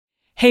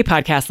Hey,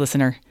 podcast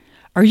listener.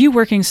 Are you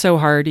working so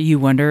hard you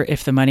wonder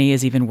if the money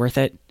is even worth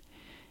it?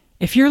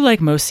 If you're like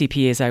most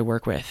CPAs I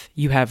work with,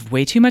 you have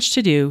way too much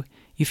to do,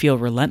 you feel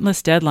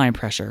relentless deadline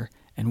pressure,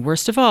 and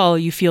worst of all,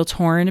 you feel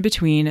torn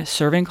between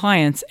serving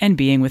clients and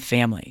being with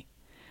family.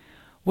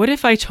 What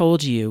if I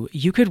told you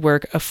you could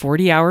work a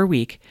 40-hour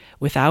week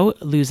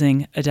without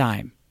losing a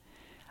dime?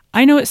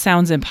 I know it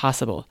sounds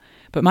impossible,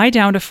 but my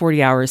Down to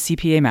 40 Hours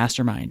CPA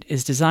Mastermind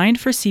is designed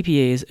for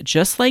CPAs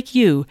just like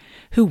you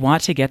who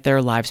want to get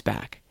their lives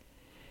back.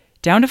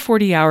 Down to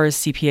 40 Hours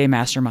CPA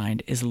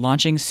Mastermind is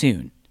launching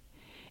soon.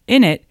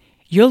 In it,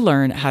 you'll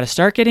learn how to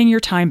start getting your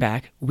time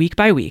back week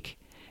by week,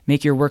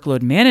 make your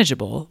workload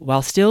manageable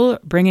while still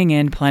bringing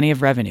in plenty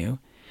of revenue,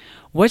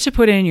 what to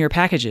put in your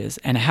packages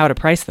and how to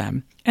price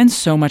them, and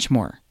so much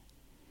more.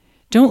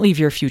 Don't leave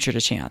your future to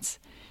chance.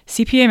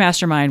 CPA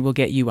Mastermind will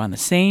get you on the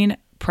sane,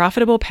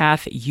 profitable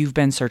path you've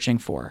been searching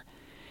for.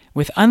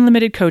 With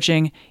unlimited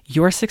coaching,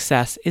 your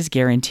success is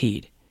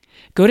guaranteed.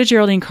 Go to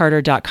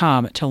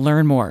GeraldineCarter.com to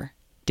learn more.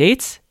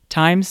 Dates,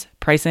 times,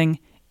 pricing,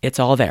 it's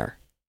all there.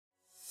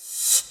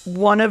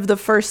 One of the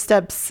first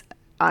steps,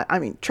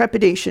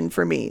 trepidation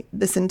for me,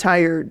 this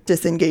entire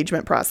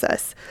disengagement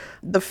process.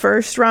 The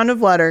first round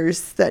of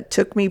letters that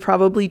took me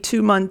probably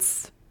 2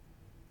 months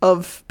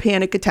of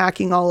panic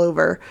attacking all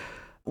over,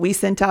 we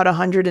sent out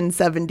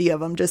 170 of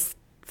them, just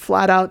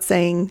flat out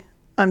saying,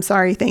 I'm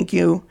sorry, thank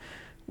you,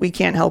 we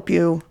can't help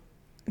you,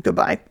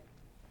 goodbye.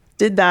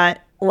 Did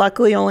that.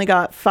 Luckily only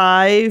got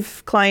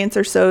 5 clients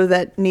or so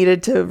that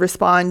needed to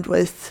respond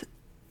with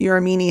you're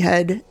a meanie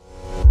head.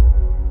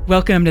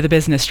 Welcome to the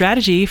Business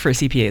Strategy for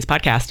CPAs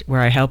podcast,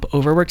 where I help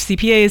overworked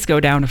CPAs go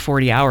down to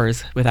 40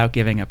 hours without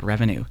giving up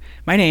revenue.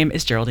 My name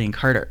is Geraldine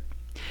Carter.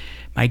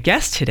 My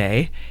guest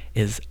today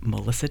is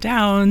Melissa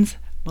Downs.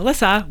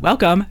 Melissa,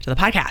 welcome to the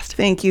podcast.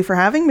 Thank you for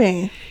having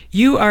me.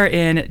 You are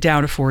in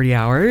Down to 40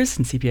 Hours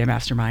in CPA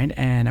Mastermind,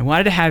 and I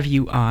wanted to have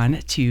you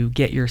on to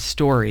get your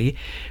story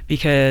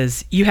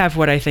because you have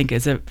what I think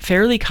is a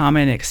fairly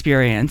common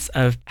experience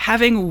of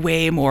having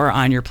way more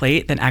on your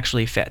plate than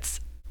actually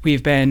fits.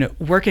 We've been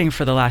working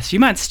for the last few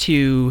months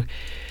to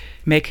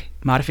make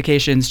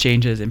modifications,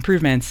 changes,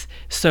 improvements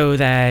so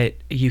that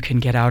you can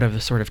get out of the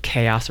sort of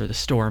chaos or the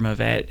storm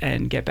of it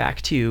and get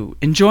back to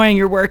enjoying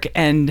your work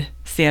and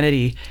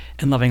sanity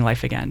and loving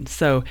life again.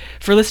 So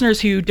for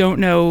listeners who don't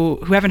know,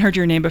 who haven't heard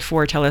your name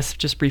before, tell us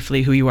just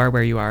briefly who you are,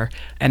 where you are,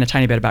 and a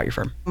tiny bit about your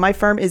firm. My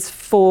firm is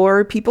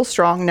 4 people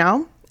strong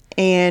now,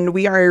 and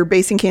we are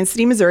based in Kansas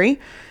City, Missouri,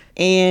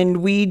 and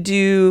we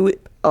do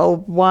a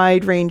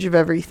wide range of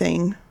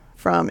everything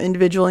from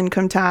individual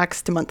income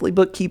tax to monthly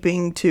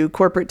bookkeeping to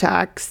corporate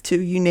tax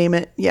to you name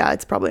it. Yeah,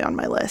 it's probably on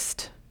my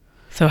list.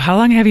 So how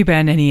long have you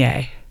been an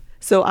EA?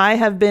 So I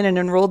have been an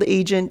enrolled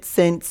agent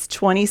since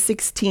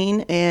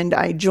 2016, and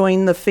I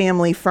joined the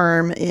family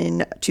firm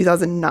in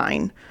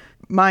 2009.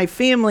 My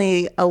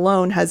family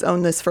alone has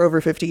owned this for over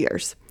 50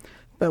 years,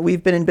 but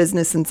we've been in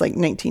business since like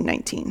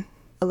 1919.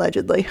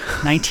 Allegedly.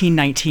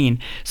 1919.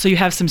 So you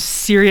have some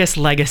serious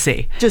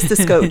legacy. Just a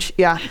scotch,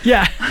 yeah.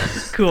 Yeah,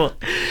 cool.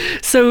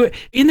 So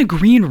in the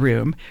green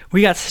room,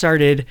 we got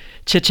started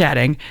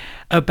chit-chatting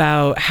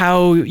about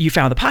how you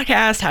found the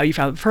podcast, how you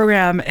found the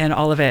program, and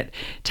all of it.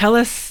 Tell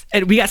us,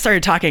 and we got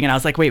started talking, and I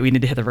was like, wait, we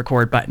need to hit the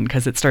record button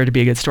because it started to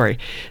be a good story.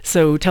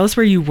 So tell us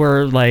where you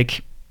were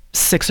like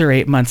 6 or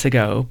 8 months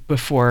ago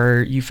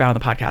before you found the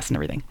podcast and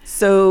everything.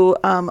 So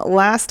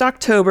last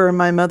October,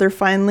 my mother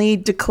finally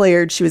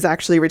declared she was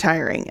actually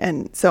retiring.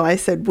 And so I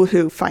said,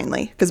 woohoo,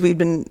 finally, because we've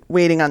been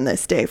waiting on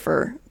this day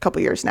for a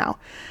couple years now.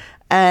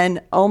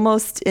 And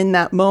almost in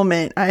that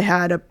moment, I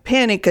had a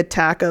panic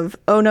attack of,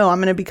 oh no, I'm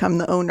going to become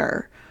the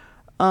owner.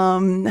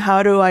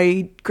 How do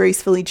I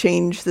gracefully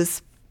change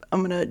this?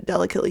 I'm going to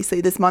delicately say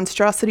this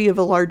monstrosity of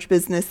a large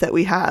business that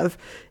we have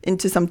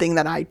into something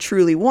that I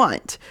truly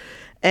want.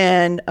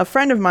 And a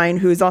friend of mine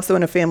who is also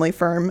in a family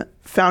firm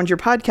found your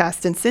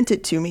podcast and sent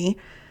it to me.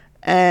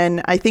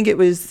 And I think it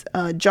was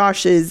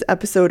Josh's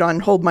episode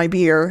on Hold My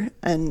Beer.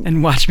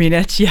 And Watch Me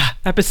Niche. Yeah.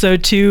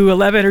 Episode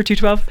 211 or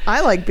 212.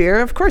 I like beer.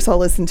 Of course, I'll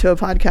listen to a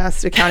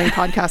podcast, accounting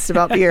podcast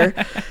about beer.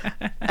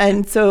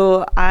 And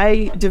so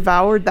I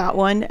devoured that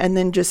one and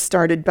then just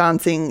started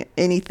bouncing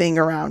anything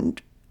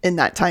around in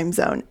that time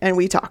zone. And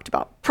we talked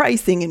about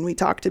pricing, and we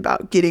talked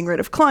about getting rid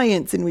of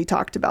clients, and we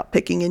talked about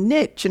picking a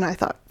niche. And I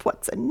thought,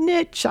 what's a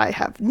niche? I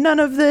have none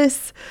of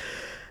this.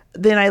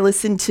 Then I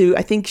listened to,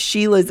 I think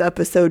Sheila's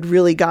episode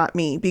really got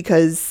me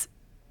because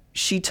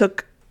she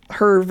took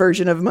her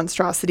version of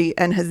monstrosity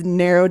and has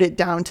narrowed it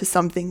down to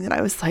something that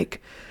I was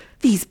like,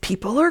 these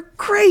people are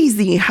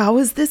crazy. How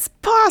is this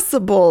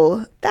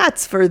possible?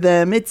 That's for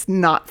them. It's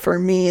not for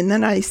me. And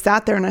then I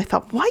sat there and I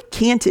thought, why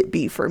can't it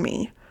be for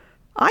me?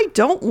 I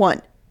don't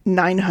want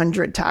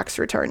 900 tax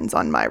returns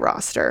on my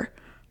roster.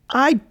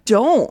 I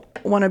don't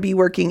want to be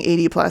working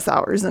 80 plus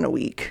hours in a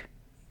week.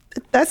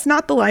 That's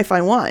not the life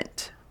I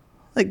want.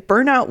 Like,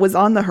 burnout was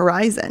on the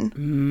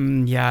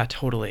horizon. Yeah,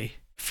 totally.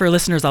 For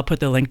listeners, I'll put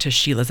the link to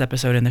Sheila's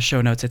episode in the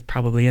show notes. It's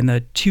probably in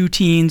the 2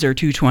 teens or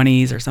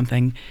 220s or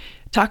something.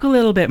 Talk a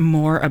little bit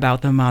more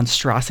about the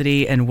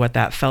monstrosity and what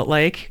that felt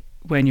like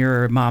when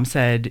your mom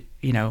said,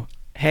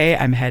 hey,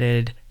 I'm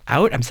headed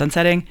out, I'm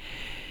sunsetting,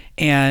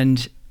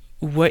 and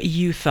what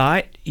you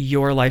thought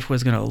your life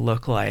was going to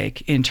look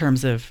like in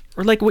terms of,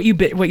 or like what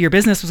your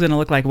business was going to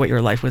look like, what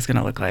your life was going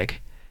to look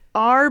like.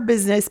 Our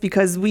business,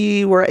 because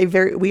we are a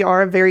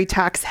very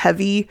tax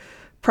heavy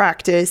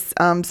practice.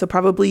 So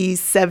probably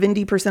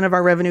 70% of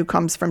our revenue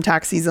comes from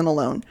tax season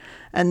alone.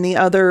 And the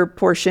other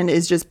portion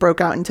is just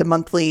broke out into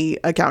monthly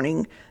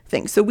accounting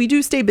things. So we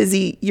do stay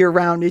busy year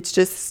round.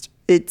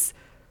 It's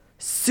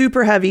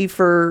super heavy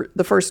for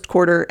the first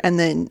quarter and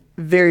then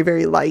very,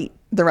 very light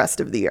the rest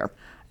of the year.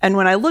 And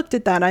when I looked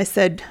at that, I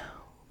said,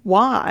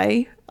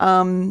 why?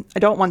 I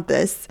don't want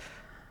this.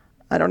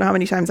 I don't know how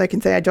many times I can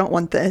say I don't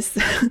want this.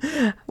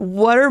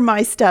 What are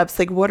my steps?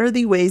 Like, what are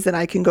the ways that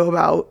I can go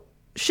about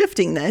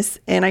shifting this?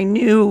 And I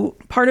knew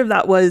part of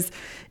that was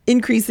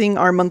increasing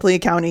our monthly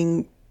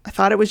accounting. I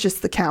thought it was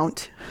just the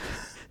count.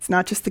 It's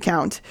not just the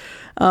count.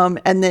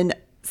 And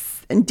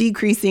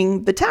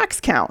decreasing the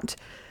tax count.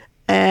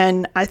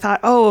 And I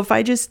thought, if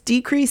I just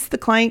decrease the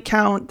client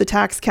count, the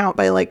tax count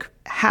by like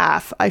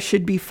half, I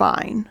should be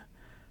fine.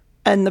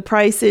 And the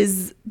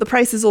prices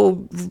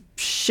will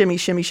shimmy,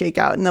 shake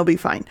out and they'll be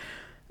fine.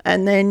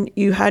 And then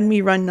you had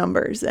me run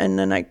numbers and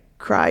then I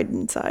cried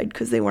inside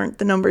because they weren't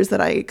the numbers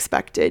that I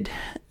expected.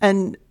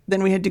 And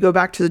then we had to go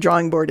back to the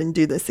drawing board and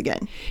do this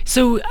again.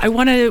 So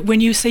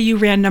when you say you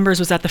ran numbers,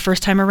 was that the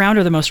first time around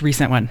or the most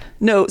recent one?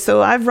 No,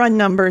 so I've run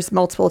numbers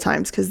multiple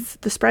times because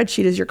the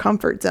spreadsheet is your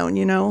comfort zone,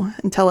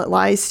 until it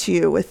lies to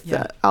you with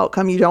the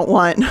outcome you don't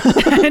want.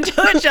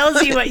 Until it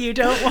tells you what you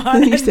don't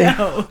want to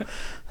know.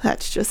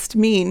 That's just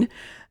mean.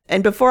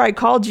 And before I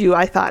called you,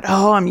 I thought,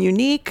 I'm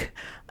unique.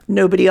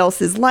 Nobody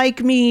else is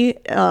like me.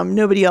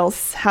 Nobody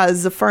else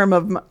has a firm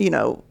of,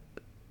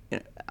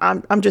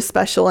 I'm just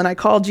special. And I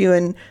called you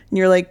and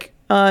you're like,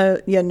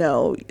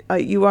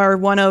 you are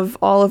one of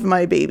all of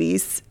my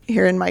babies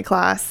here in my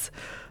class.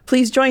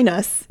 Please join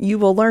us. You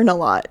will learn a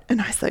lot.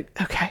 And I was like,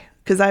 okay.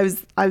 Because I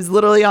was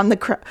literally on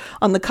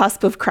the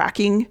cusp of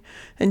cracking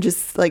and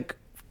just like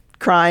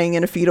crying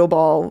in a fetal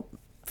ball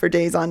for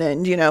days on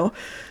end,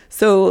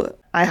 So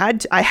I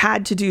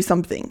had to do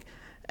something.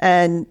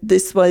 And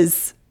this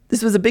was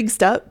a big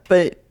step,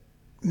 but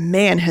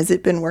man, has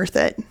it been worth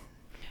it.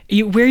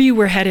 Where you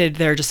were headed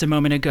there just a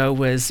moment ago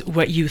was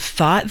what you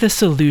thought the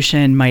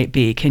solution might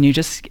be. Can you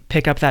just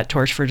pick up that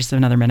torch for just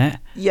another minute?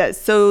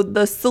 Yes. So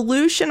the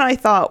solution I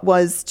thought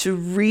was to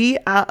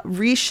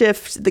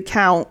reshift the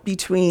count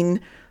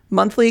between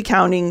monthly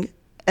accounting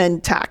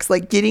and tax,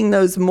 like getting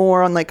those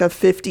more on like a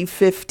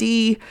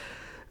 50-50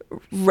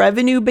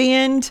 revenue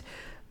band.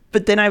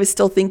 But then I was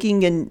still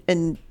thinking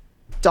in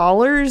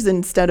dollars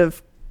instead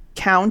of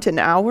count and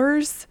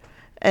hours.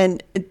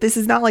 And this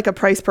is not like a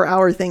price per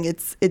hour thing.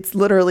 It's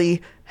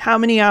literally how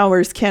many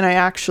hours can I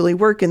actually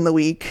work in the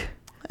week?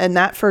 And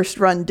that first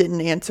run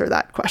didn't answer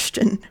that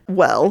question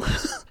well.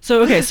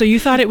 So you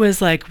thought it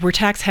was like, we're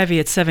tax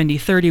heavy at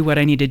 70-30. What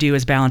I need to do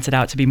is balance it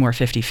out to be more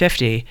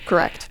 50-50.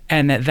 Correct.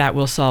 And that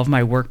will solve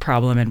my work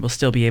problem and we'll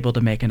still be able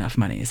to make enough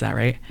money. Is that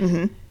right?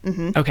 Mm-hmm.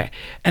 Mm-hmm. Okay.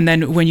 And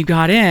then when you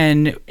got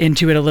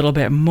into it a little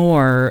bit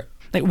more,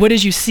 like what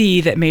did you see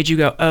that made you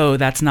go, oh,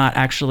 that's not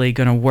actually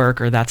going to work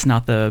or that's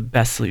not the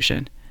best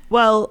solution?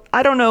 Well,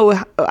 I don't know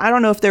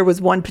if there was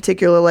one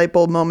particular light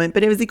bulb moment,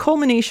 but it was the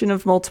culmination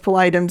of multiple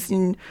items,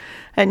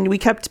 and we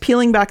kept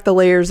peeling back the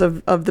layers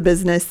of the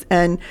business,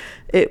 and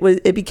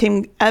it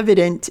became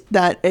evident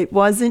that it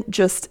wasn't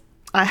just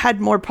I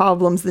had more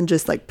problems than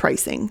just like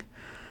pricing.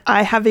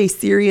 I have a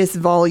serious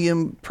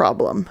volume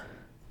problem.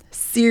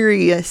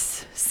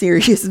 Serious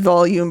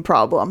volume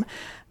problem.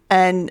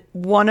 And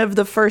one of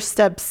the first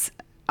steps,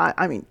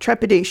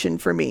 trepidation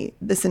for me,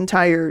 this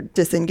entire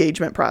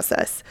disengagement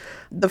process.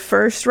 The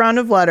first round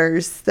of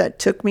letters that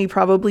took me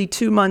probably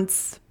 2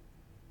 months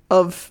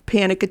of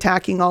panic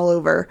attacking all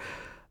over,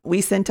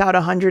 we sent out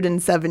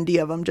 170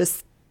 of them,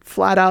 just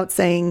flat out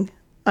saying,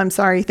 I'm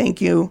sorry, thank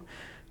you,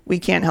 we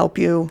can't help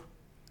you,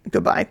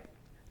 goodbye.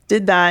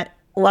 Did that.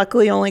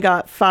 Luckily only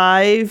got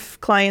 5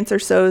 clients or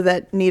so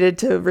that needed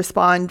to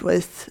respond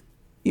with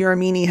you're a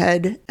meanie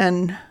head,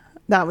 and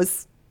that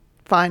was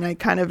fine.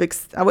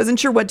 I wasn't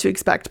sure what to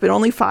expect, but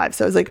only 5.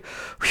 So I was like,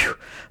 whew,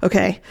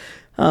 okay.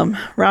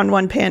 Round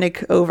 1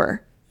 panic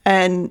over.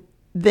 And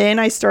then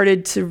I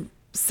started to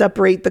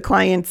separate the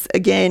clients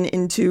again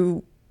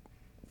into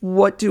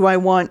what do I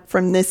want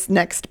from this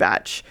next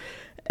batch.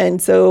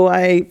 And so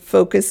I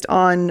focused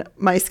on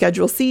my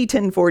Schedule C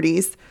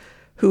 1040s,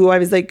 who I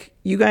was like,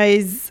 you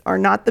guys are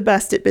not the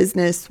best at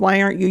business. Why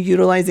aren't you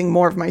utilizing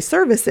more of my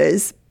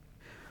services?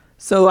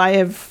 So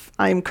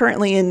I'm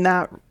currently in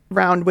that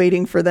round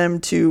waiting for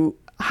them to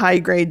high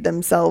grade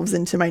themselves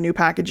into my new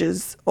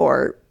packages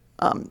or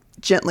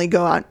gently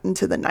go out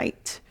into the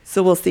night.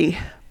 So we'll see.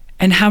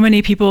 And how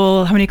many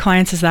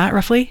clients is that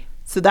roughly?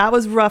 So that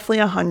was roughly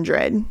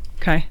 100.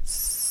 Okay.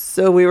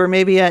 So we were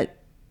maybe at,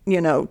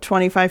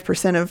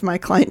 25% of my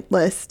client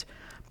list.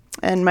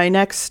 And my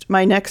next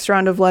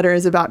round of letter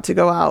is about to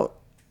go out.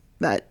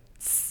 That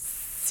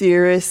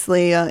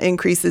seriously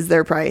increases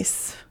their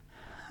price.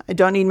 I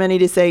don't need many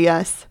to say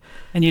yes.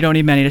 And you don't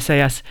need many to say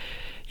yes.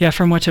 Yeah,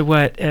 from what to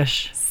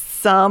what-ish?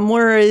 Some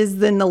were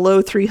is in the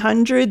low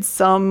 300s.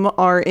 Some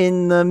are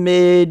in the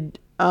mid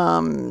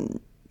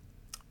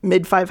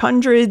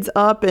 500s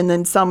up, and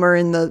then some are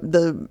in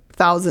the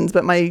thousands.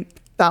 But my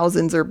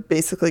thousands are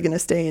basically going to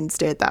stay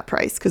at that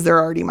price because they're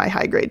already my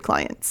high grade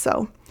clients.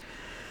 So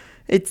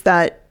it's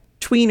that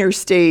tweener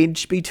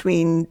stage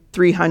between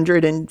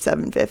 300 and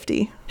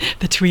 750.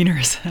 The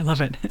tweeners. I love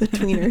it. The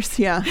tweeners.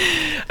 Yeah.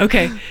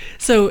 Okay.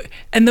 So,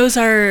 and those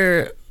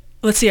are,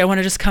 let's see, I want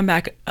to just come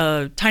back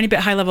a tiny bit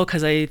high level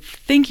because I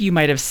think you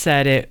might have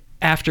said it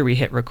after we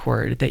hit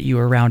record that you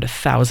were around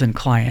 1,000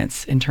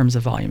 clients in terms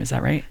of volume. Is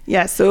that right?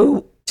 Yeah.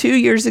 So 2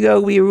 years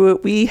ago,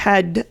 we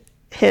had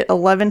hit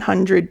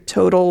 1,100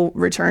 total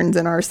returns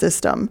in our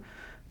system,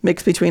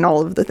 mixed between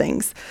all of the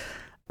things.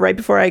 Right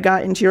before I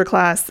got into your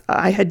class,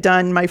 I had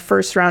done my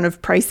first round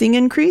of pricing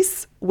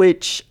increase,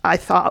 which I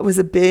thought was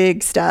a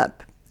big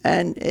step.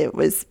 And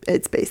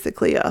it's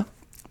basically a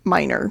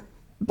minor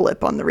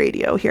blip on the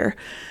radio here.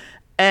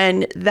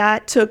 And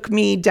that took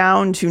me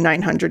down to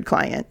 900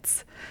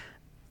 clients.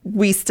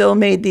 We still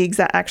made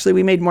actually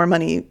we made more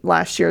money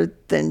last year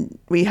than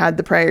we had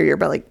the prior year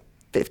by like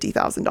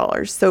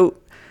 $50,000. So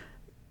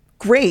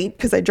great,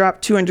 because I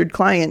dropped 200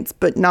 clients,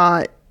 but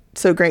not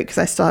so great because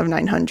I still have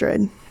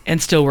 900. And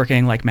still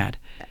working like mad.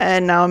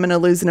 And now I'm going to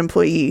lose an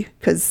employee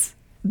because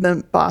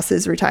the boss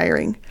is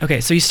retiring. Okay,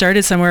 so you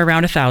started somewhere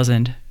around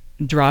 1,000,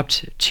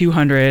 dropped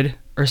 200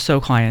 or so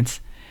clients,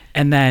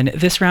 and then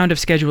this round of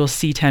Schedule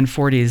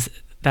C1040s,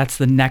 that's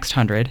the next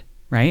 100,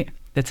 right?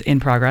 That's in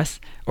progress,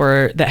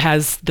 or that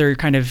has their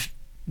kind of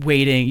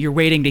waiting. You're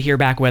waiting to hear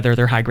back whether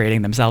they're high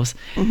grading themselves.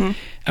 Mm-hmm.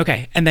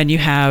 Okay, and then you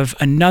have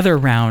another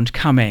round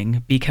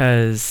coming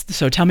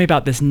so tell me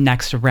about this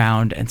next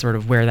round and sort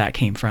of where that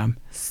came from.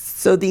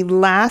 So the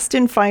last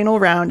and final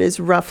round is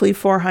roughly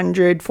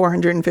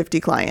 450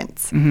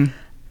 clients. Mm-hmm.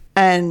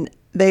 And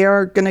they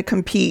are going to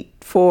compete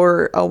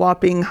for a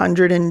whopping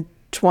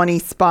 120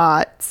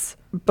 spots.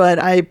 But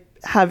I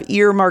have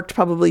earmarked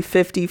probably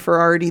 50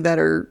 for already that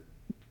are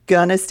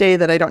going to stay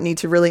that I don't need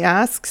to really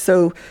ask.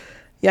 So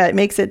yeah, it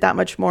makes it that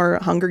much more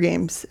Hunger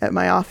Games at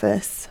my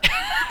office.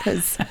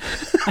 Because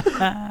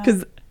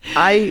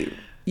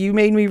you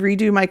made me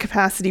redo my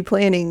capacity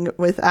planning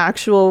with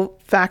actual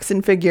facts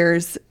and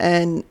figures,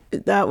 and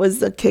that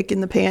was a kick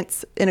in the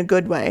pants in a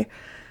good way,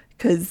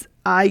 because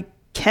I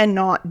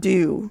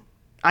knew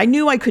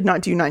I could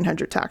not do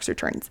 900 tax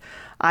returns.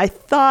 I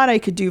thought I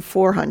could do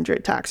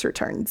 400 tax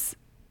returns,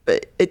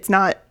 but it's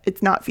not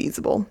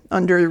feasible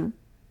under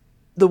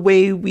the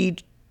way we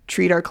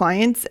treat our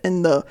clients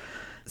and the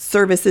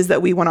services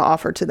that we want to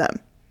offer to them.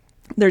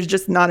 There's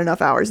just not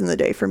enough hours in the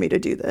day for me to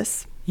do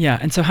this. Yeah.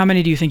 And so how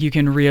many do you think you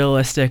can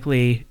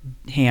realistically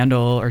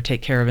handle or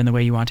take care of in the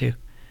way you want to?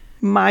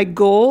 My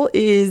goal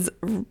is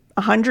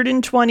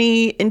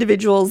 120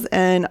 individuals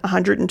and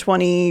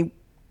 120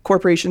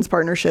 corporations,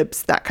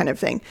 partnerships, that kind of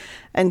thing.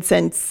 And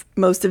since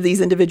most of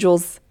these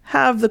individuals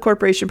have the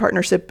corporation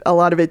partnership, a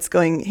lot of it's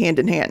going hand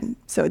in hand.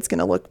 So it's going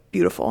to look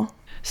beautiful.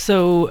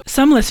 So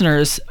some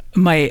listeners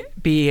might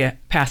be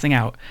passing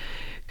out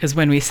because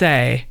when we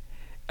say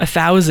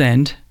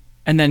 1,000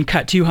 and then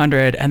cut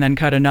 200 and then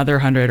cut another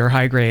 100 or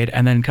high grade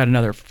and then cut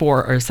another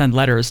 4 or send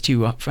letters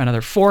to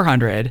another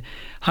 400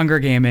 Hunger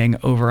Gaming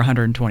over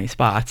 120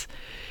 spots.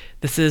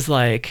 This is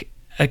like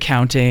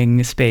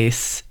accounting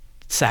space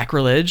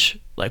sacrilege.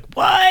 Like,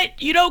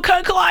 what? You don't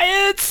cut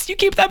clients. You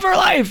keep them for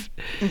life.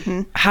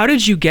 Mm-hmm. How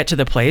did you get to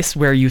the place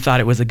where you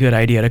thought it was a good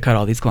idea to cut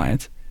all these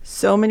clients?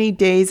 So many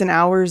days and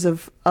hours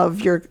of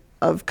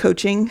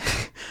coaching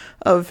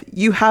of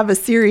you have a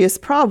serious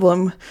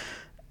problem.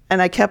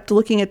 And I kept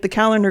looking at the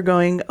calendar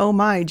going, oh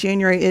my,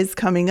 January is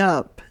coming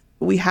up.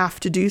 We have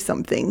to do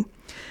something.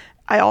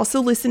 I also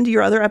listened to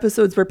your other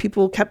episodes where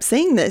people kept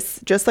saying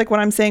this, just like what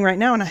I'm saying right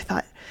now. And I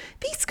thought,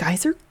 these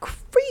guys are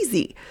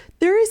crazy.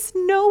 There is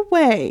no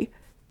way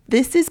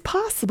this is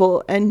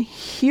possible. And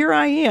here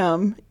I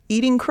am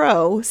eating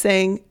crow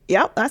saying,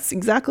 yeah, that's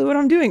exactly what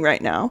I'm doing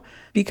right now,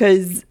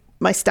 because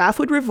my staff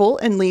would revolt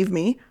and leave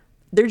me.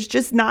 There's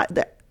just not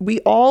that. We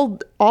all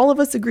of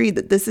us agreed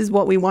that this is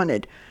what we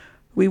wanted.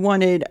 We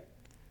wanted,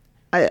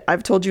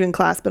 I've told you in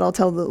class, but I'll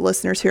tell the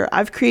listeners here,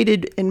 I've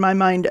created in my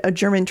mind a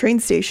German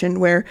train station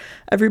where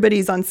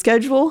everybody's on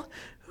schedule.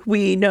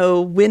 We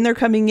know when they're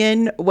coming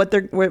in,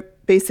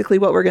 basically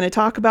what we're going to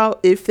talk about.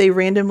 If they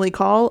randomly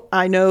call,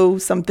 I know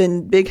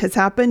something big has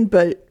happened,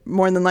 but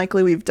more than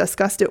likely we've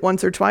discussed it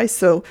once or twice.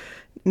 So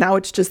now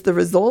it's just the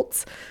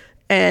results.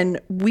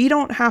 And we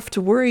don't have to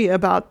worry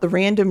about the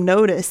random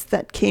notice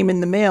that came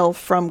in the mail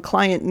from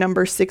client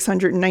number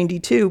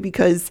 692,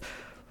 because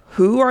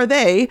who are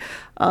they?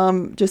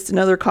 Just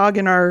another cog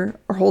in our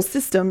whole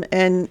system.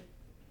 And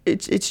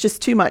it's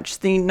just too much.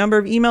 The number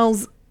of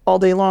emails all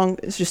day long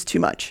is just too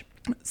much.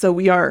 So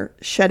we are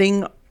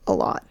shedding a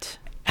lot.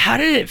 How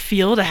did it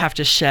feel to have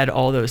to shed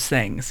all those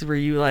things? Were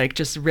you like,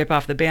 just rip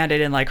off the Band-Aid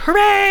and like,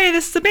 hooray,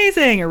 this is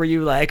amazing? Or were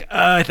you like,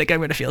 oh, I think I'm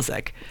going to feel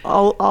sick?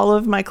 All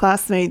of my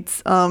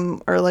classmates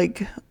are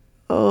like,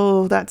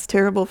 oh, that's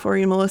terrible for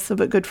you, Melissa,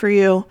 but good for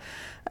you.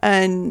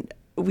 And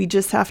we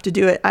just have to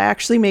do it. I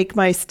actually make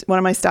one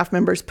of my staff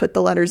members put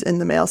the letters in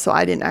the mail, so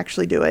I didn't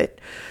actually do it.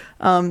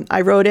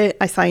 I wrote it,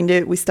 I signed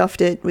it, we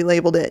stuffed it, we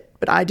labeled it,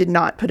 but I did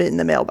not put it in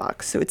the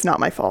mailbox, so it's not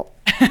my fault.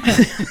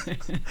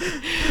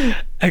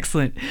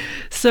 Excellent.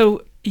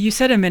 So you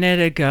said a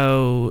minute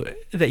ago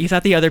that you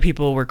thought the other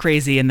people were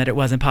crazy and that it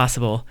wasn't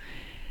possible.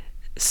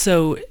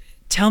 So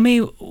tell me,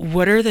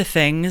 what are the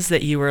things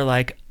that you were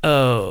like,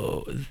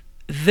 oh,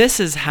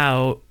 this is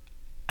how,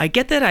 I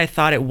get that I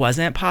thought it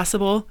wasn't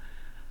possible,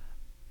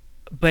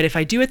 but if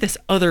I do it this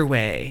other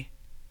way,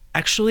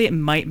 actually it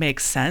might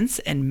make sense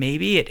and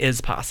maybe it is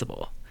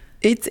possible.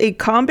 It's a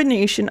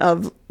combination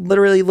of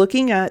literally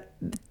looking at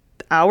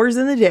hours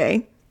in the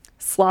day,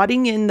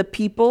 slotting in the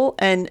people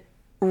and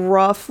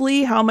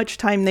roughly how much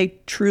time they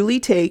truly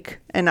take.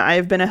 And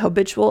I've been a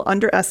habitual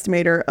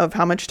underestimator of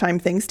how much time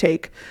things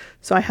take.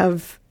 So I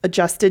have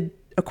adjusted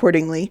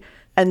accordingly.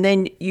 And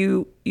then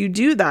you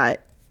do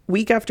that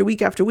week after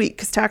week after week,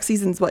 because tax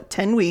season's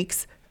 10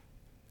 weeks.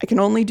 I can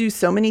only do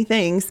so many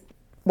things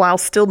while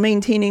still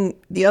maintaining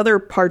the other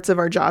parts of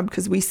our job,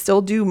 because we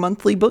still do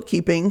monthly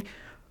bookkeeping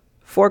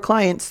for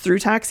clients through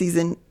tax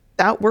season.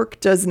 That work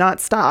does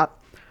not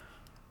stop.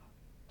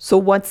 So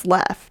what's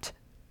left?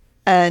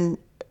 And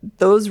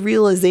those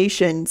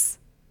realizations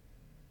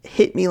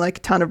hit me like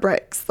a ton of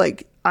bricks.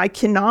 Like, I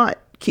cannot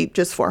keep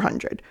just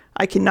 400.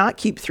 I cannot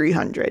keep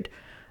 300.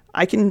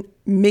 I can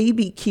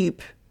maybe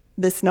keep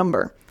this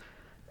number.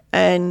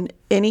 And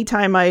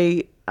anytime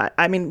I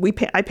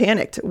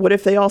panicked. What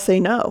if they all say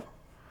no?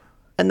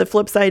 And the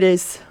flip side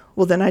is,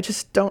 well, then I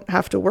just don't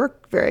have to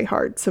work very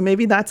hard. So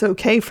maybe that's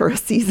okay for a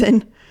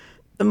season.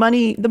 The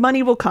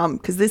money will come,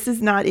 because this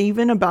is not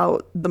even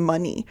about the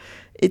money.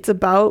 It's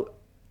about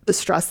the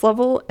stress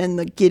level and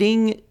the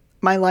getting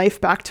my life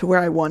back to where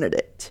I wanted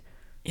it.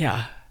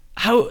 Yeah.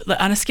 How,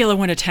 on a scale of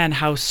 1 to 10,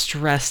 how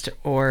stressed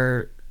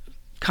or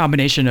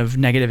combination of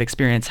negative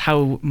experience,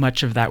 how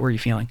much of that were you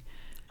feeling?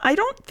 I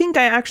don't think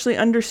I actually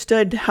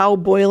understood how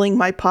boiling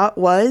my pot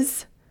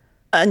was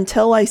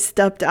until I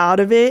stepped out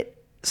of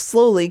it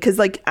slowly. Because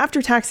like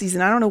after tax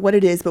season, I don't know what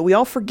it is, but we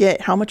all forget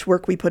how much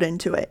work we put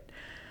into it.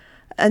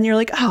 And you're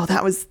like,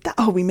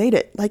 we made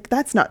it. Like,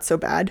 that's not so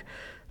bad.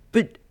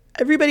 But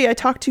everybody I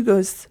talked to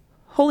goes,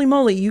 holy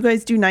moly, you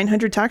guys do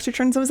 900 tax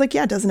returns? I was like,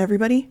 yeah, doesn't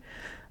everybody?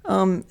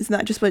 Isn't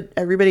that just what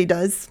everybody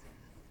does?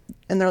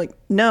 And they're like,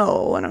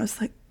 no. And I was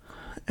like,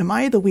 am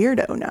I the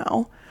weirdo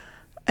now?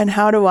 And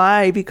how do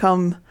I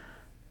become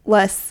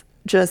less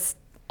just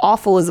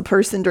awful as a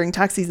person during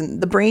tax season?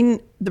 The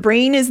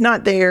brain is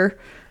not there.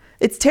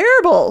 It's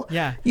terrible.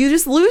 Yeah. You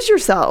just lose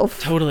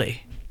yourself.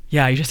 Totally.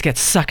 Yeah. You just get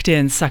sucked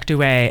in, sucked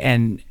away.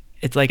 And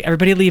it's like,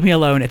 everybody leave me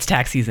alone. It's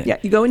tax season. Yeah.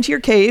 You go into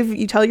your cave,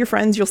 you tell your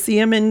friends you'll see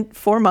them in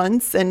 4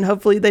 months, and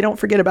hopefully they don't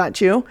forget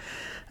about you.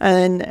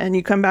 And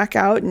you come back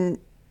out and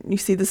you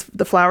see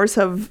the flowers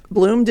have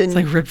bloomed. And it's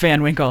like Rip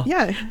Van Winkle.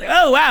 Yeah. Like,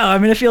 oh, wow.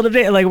 I'm in a field of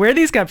day. Like, where did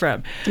these come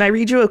from? Can I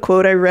read you a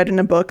quote I read in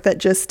a book that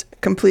just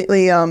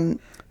completely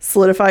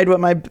solidified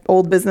what my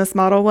old business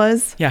model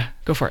was? Yeah,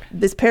 go for it.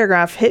 This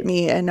paragraph hit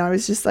me and I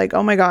was just like,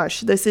 oh my gosh,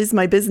 this is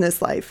my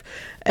business life.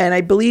 And I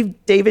believe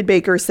David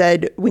Baker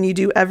said, when you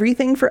do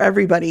everything for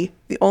everybody,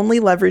 the only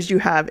leverage you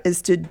have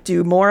is to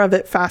do more of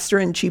it faster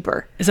and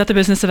cheaper. Is that the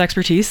business of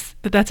expertise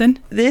that's in?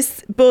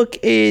 This book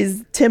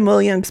is Tim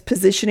Williams'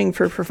 Positioning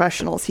for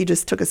Professionals. He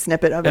just took a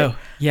snippet of it. Oh,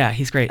 yeah,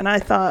 he's great. And I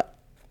thought,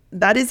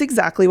 that is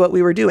exactly what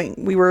we were doing.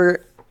 We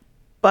were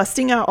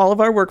busting out all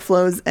of our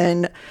workflows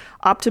and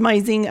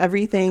optimizing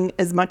everything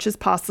as much as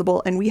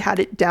possible. And we had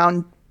it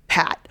down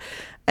pat.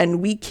 And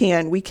we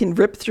can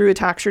rip through a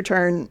tax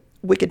return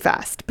wicked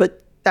fast.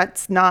 But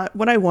that's not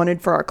what I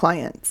wanted for our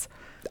clients.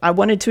 I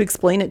wanted to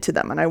explain it to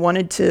them. And I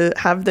wanted to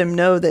have them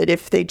know that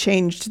if they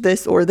changed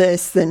this or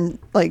this, then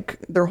like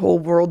their whole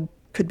world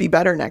could be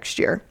better next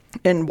year.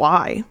 And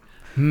why?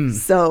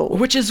 So,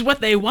 which is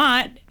what they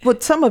want.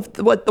 What some of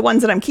what the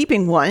ones that I'm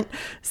keeping want.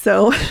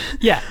 So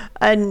yeah.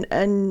 And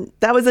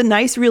that was a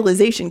nice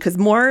realization, because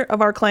more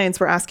of our clients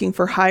were asking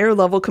for higher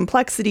level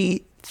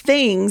complexity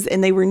things,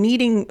 and they were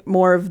needing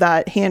more of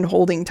that hand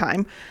holding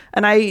time.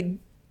 And I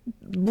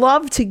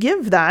love to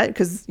give that,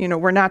 because, you know,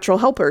 we're natural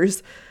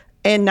helpers.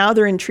 And now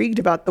they're intrigued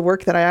about the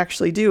work that I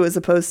actually do, as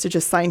opposed to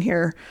just sign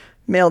here,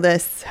 mail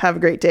this, have a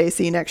great day,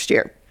 see you next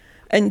year.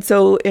 And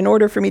so in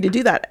order for me to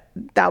do that,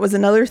 that was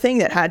another thing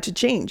that had to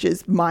change,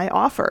 is my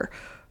offer.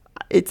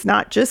 It's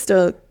not just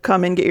a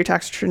come and get your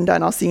tax return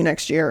done. I'll see you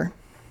next year.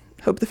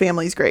 Hope the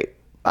family's great.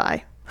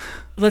 Bye.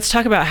 Let's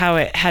talk about how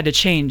it had to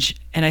change.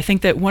 And I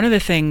think that one of the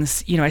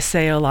things, you know, I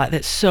say a lot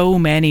that so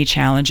many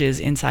challenges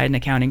inside an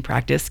accounting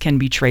practice can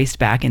be traced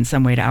back in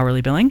some way to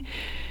hourly billing.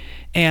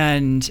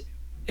 And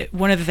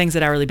one of the things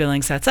that hourly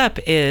billing sets up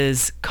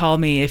is call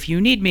me if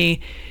you need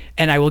me,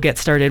 and I will get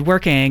started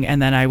working,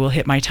 and then I will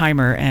hit my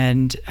timer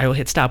and I will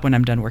hit stop when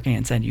I'm done working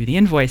and send you the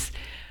invoice.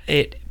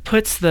 It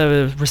puts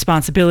the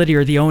responsibility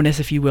or the onus,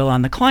 if you will,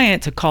 on the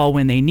client to call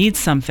when they need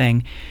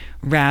something,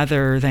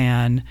 rather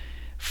than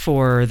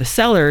for the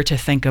seller to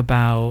think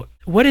about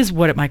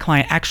what my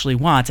client actually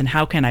wants and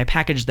how can I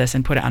package this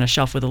and put it on a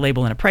shelf with a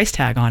label and a price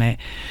tag on it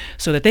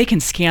so that they can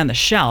scan the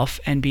shelf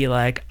and be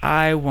like,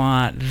 I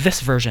want this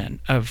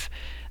version of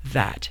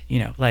that.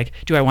 Like,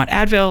 do I want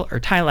Advil or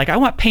Tylenol? Like, I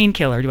want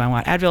painkiller. Do I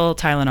want Advil,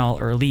 Tylenol,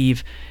 or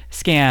Aleve?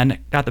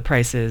 Scan, got the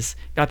prices,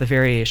 got the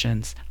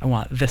variations. I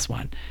want this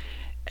one.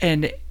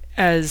 And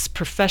as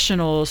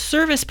professional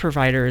service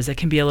providers, it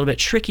can be a little bit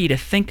tricky to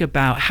think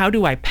about how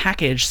do I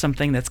package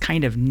something that's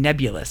kind of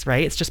nebulous,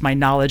 right? It's just my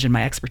knowledge and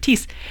my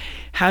expertise.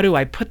 How do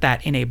I put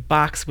that in a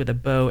box with a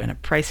bow and a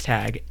price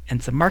tag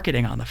and some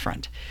marketing on the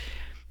front?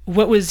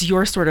 What was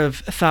your sort of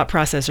thought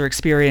process or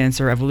experience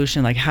or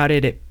evolution? Like, how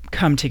did it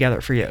come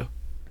together for you?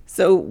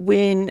 So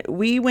when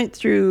we went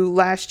through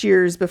last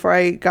year's, before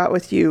I got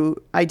with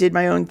you, I did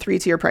my own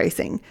 3-tier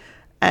pricing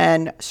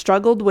and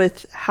struggled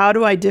with how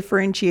do I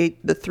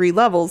differentiate the 3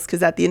 levels?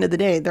 Because at the end of the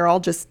day, they're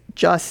all just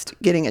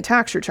getting a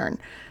tax return.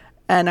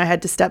 And I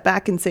had to step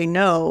back and say,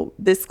 no,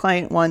 this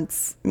client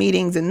wants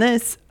meetings in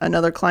this.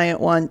 Another client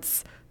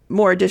wants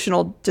more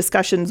additional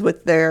discussions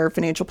with their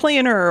financial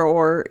planner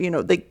or,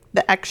 the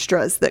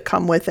extras that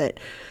come with it.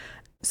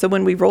 So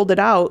when we rolled it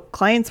out,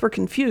 clients were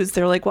confused.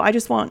 They're like, well, I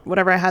just want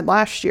whatever I had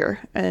last year.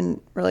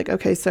 And we're like,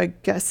 okay, so I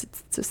guess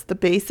it's just the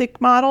basic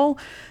model.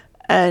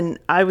 And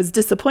I was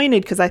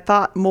disappointed because I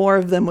thought more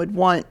of them would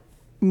want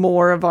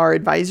more of our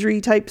advisory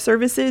type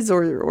services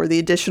or the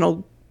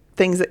additional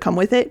things that come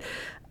with it.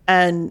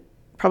 And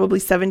probably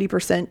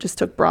 70% just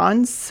took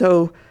bronze.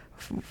 So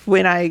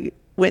when I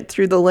went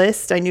through the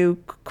list, I knew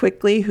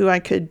quickly who I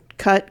could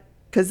cut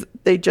because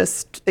they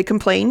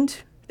complained.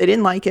 They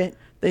didn't like it.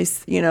 They,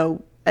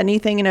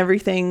 anything and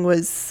everything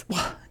was,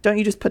 well, don't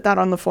you just put that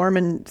on the form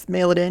and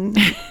mail it in?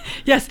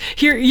 Yes,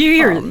 here,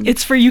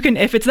 it's for, you can,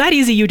 if it's that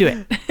easy, you do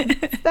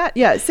it.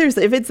 Yeah,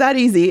 seriously, if it's that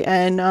easy,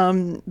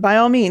 and by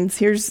all means,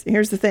 here's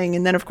the thing.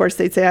 And then of course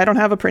they'd say, I don't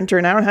have a printer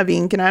and I don't have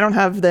ink and I don't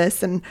have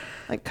this. And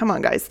like, come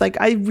on guys. Like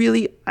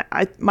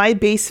my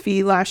base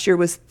fee last year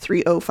was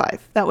 $305.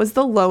 That was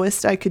the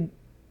lowest I could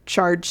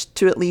charge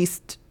to at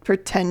least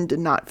pretend to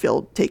not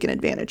feel taken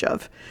advantage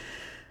of.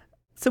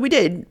 So we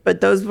did,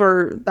 but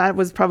that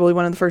was probably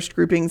one of the first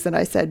groupings that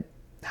I said,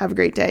 have a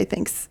great day.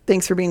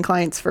 Thanks for being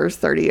clients for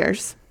 30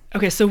 years.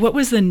 Okay. So what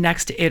was the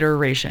next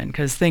iteration?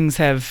 Because things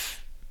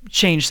have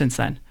changed since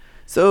then.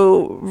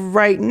 So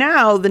right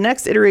now, the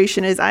next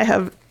iteration is I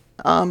have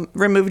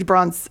removed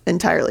bronze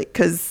entirely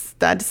because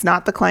that's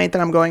not the client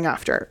that I'm going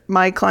after.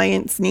 My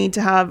clients need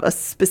to have a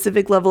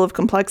specific level of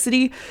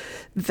complexity.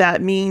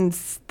 That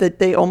means that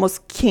they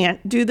almost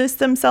can't do this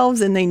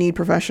themselves and they need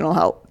professional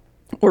help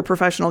or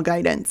professional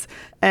guidance.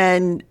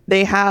 And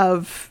they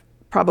have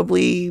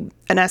probably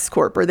an S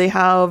corp, or they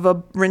have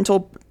a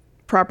rental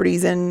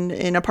properties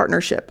in a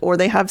partnership, or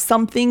they have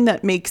something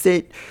that makes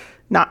it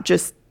not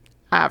just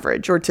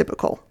average or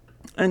typical.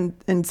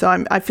 And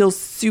so I feel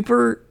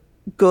super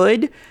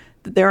good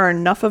that there are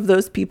enough of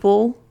those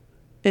people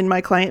in my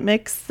client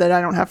mix that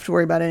I don't have to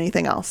worry about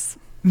anything else.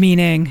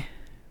 Meaning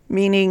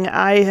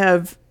I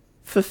have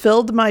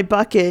fulfilled my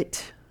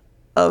bucket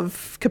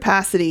of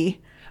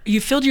capacity. You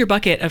filled your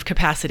bucket of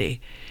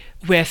capacity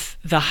with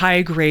the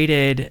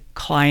high-graded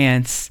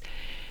clients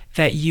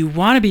that you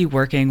want to be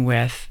working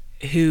with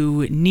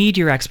who need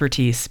your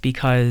expertise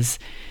because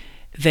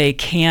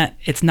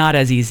it's not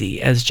as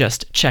easy as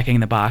just checking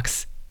the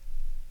box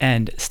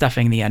and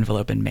stuffing the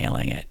envelope and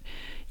mailing it.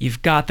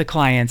 You've got the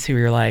clients who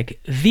are like,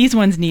 these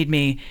ones need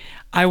me.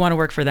 I want to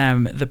work for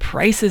them. The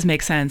prices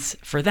make sense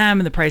for them.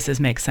 The prices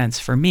make sense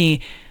for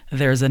me.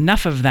 There's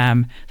enough of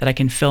them that I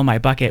can fill my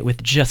bucket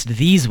with just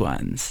these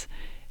ones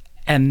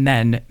and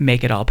then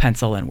make it all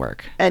pencil and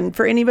work. And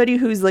for anybody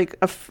who's like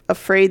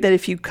afraid that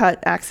if you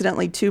cut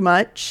accidentally too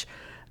much,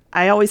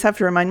 I always have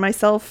to remind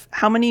myself,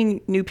 how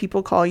many new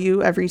people call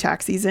you every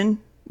tax season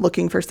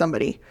looking for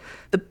somebody?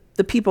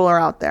 The people are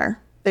out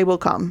there. They will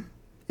come.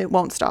 It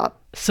won't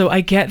stop. So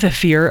I get the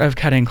fear of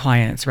cutting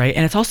clients, right?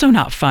 And it's also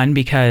not fun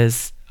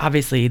because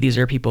obviously these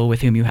are people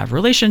with whom you have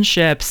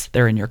relationships.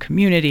 They're in your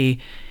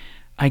community.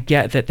 I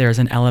get that there's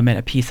an element,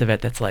 a piece of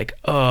it that's like,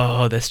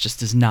 oh, this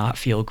just does not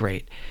feel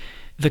great.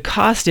 The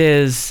cost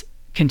is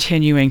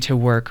continuing to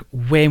work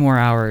way more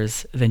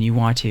hours than you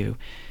want to.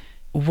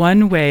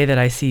 One way that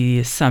I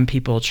see some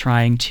people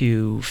trying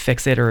to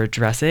fix it or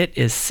address it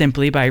is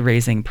simply by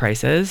raising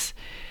prices.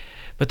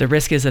 But the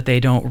risk is that they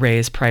don't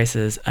raise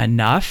prices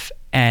enough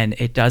and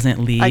it doesn't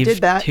lead I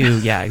did that. to,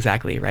 yeah,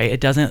 exactly, right? It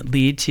doesn't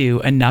lead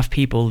to enough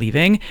people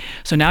leaving.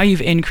 So now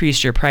you've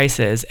increased your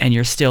prices and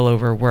you're still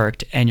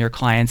overworked and your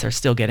clients are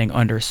still getting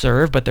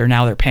underserved, but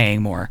they're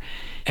paying more.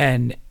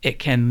 And it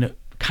can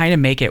kind of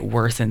make it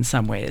worse in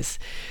some ways.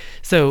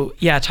 So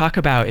yeah, talk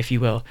about, if you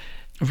will,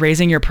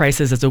 raising your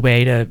prices as a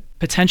way to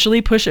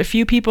potentially push a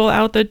few people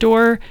out the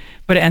door,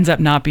 but it ends up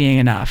not being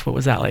enough. What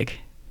was that like?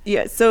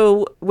 Yeah,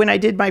 so when I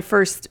did my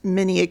first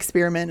mini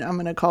experiment, I'm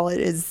going to call it,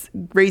 is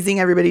raising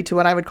everybody to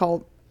what I would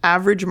call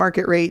average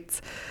market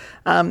rates.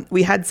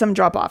 We had some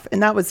drop off,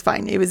 and that was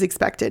fine. It was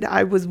expected.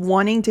 I was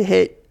wanting to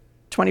hit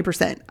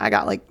 20%. I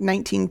got like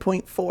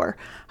 19.4.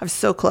 I was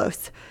so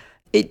close.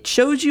 It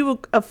shows you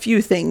a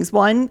few things.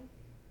 One,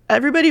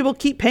 everybody will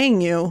keep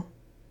paying you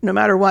no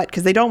matter what,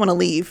 because they don't want to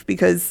leave,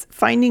 because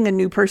finding a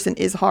new person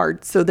is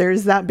hard. So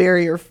there's that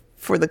barrier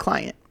for the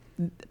client.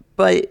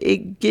 But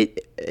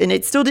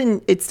it still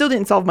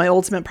didn't solve my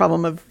ultimate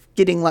problem of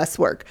getting less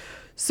work.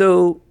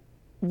 So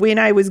when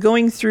I was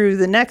going through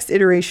the next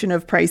iteration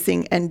of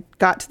pricing and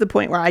got to the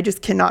point where I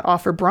just cannot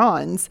offer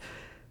bronze,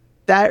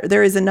 that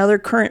there is another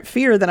current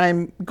fear that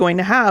I'm going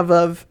to have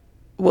of,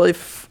 well,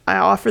 if I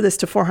offer this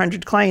to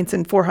 400 clients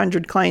and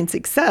 400 clients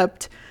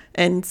accept,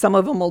 and some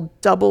of them will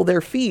double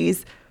their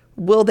fees,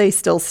 will they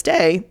still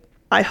stay?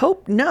 I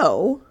hope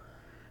no,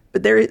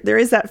 but there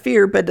is that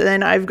fear. But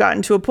then I've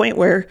gotten to a point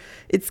where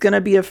it's going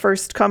to be a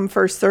first come,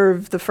 first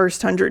serve. The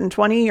first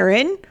 120 are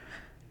in.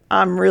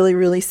 I'm really,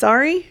 really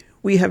sorry.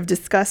 We have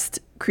discussed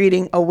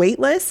creating a wait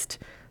list,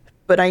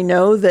 but I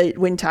know that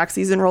when tax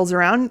season rolls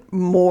around,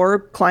 more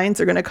clients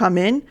are going to come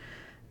in.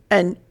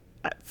 And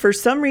for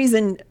some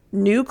reason,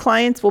 new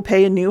clients will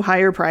pay a new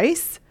higher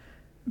price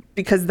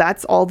because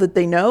that's all that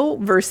they know,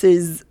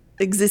 versus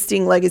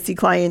existing legacy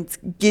clients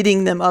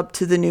getting them up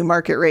to the new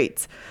market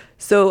rates.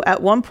 So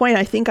at one point,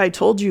 I think I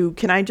told you,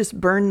 can I just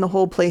burn the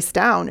whole place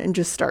down and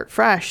just start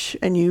fresh?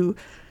 And you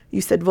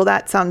said, well,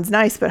 that sounds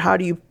nice, but how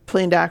do you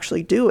plan to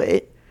actually do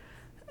it?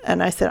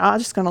 And I said, I'm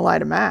just going to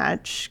light a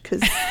match,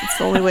 because it's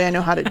the only way I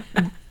know how to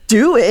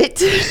do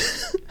it.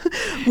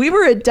 We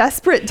were at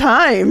desperate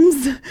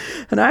times,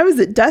 and I was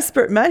at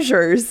desperate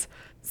measures.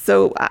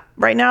 So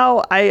right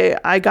now,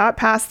 I got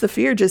past the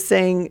fear, just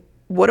saying,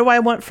 what do I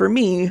want for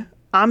me?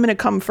 I'm going to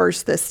come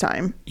first this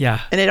time.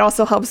 Yeah. And it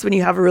also helps when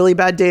you have a really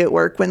bad day at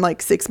work, when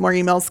like 6 more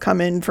emails come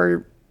in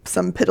for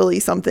some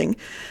piddly something,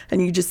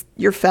 and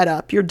you're fed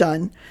up, you're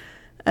done.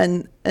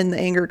 And the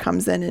anger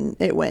comes in and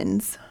it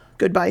wins.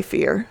 Goodbye,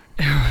 fear.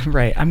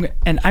 Right. I'm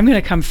going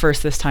to come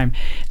first this time.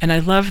 And I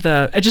love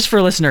just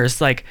for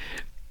listeners, like,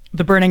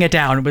 the burning it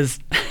down was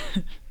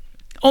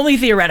only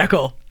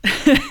theoretical.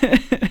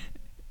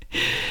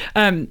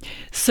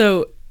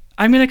 So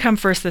I'm going to come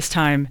first this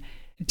time.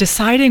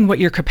 Deciding what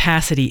your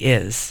capacity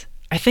is,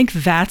 I think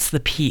that's the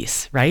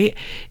piece, right?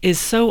 Is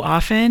so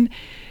often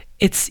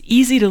it's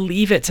easy to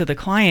leave it to the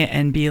client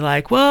and be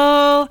like,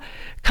 well,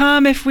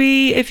 come if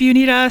you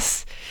need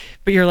us.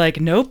 But you're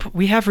like, nope,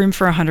 we have room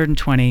for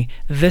 120.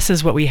 This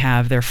is what we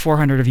have. There are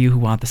 400 of you who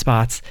want the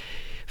spots.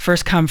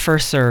 First come,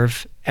 first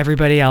serve.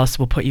 Everybody else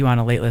will put you on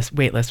a wait list.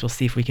 We'll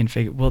see if we can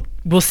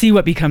we'll see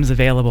what becomes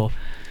available.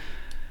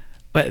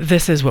 But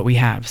this is what we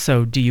have.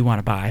 So do you want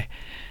to buy?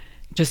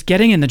 Just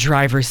getting in the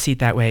driver's seat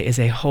that way is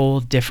a whole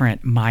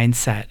different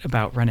mindset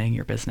about running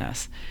your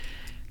business.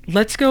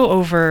 Let's go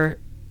over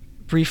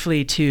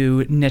briefly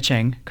to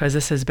niching, because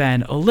this has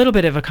been a little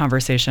bit of a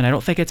conversation. I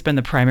don't think it's been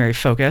the primary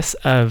focus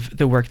of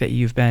the work that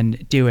you've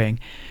been doing,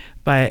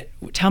 but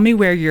tell me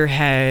where your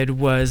head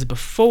was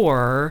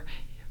before,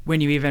 when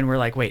you even were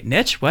like, wait,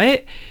 niche,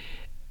 what?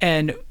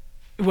 And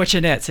what's a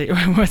niche?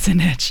 What's a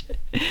niche?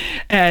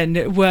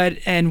 And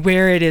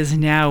where it is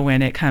now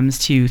when it comes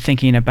to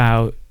thinking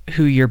about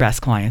who your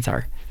best clients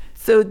are.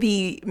 So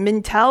the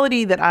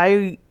mentality that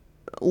I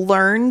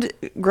learned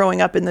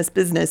growing up in this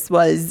business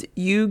was,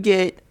 you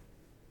get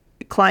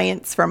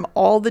clients from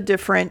all the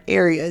different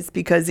areas,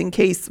 because in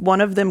case one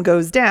of them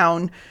goes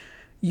down,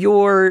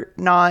 you're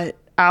not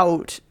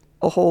out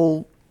a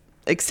whole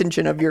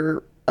extension of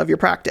your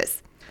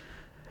practice.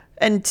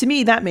 And to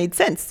me, that made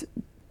sense.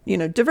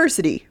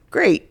 Diversity,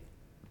 great.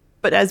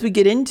 But as we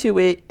get into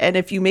it, and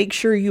if you make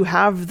sure you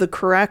have the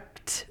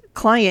correct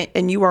client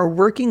and you are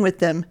working with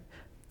them,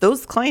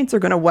 those clients are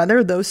going to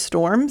weather those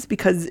storms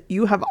because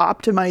you have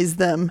optimized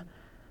them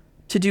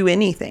to do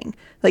anything.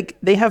 Like,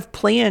 they have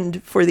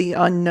planned for the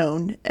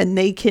unknown, and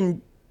they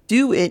can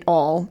do it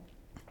all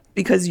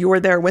because you're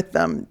there with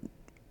them.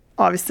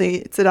 Obviously,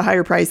 it's at a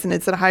higher price and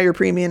it's at a higher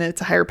premium and it's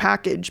a higher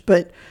package,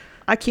 but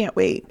I can't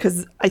wait,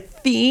 because I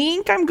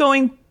think I'm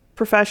going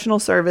professional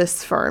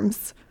service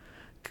firms.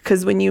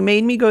 Because when you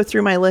made me go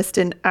through my list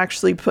and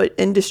actually put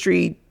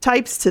industry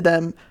types to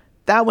them,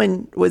 that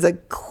one was a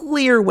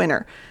clear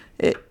winner.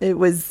 It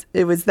was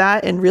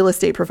that and real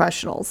estate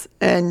professionals.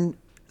 And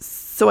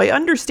so I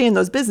understand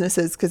those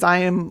businesses because I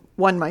am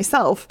one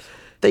myself.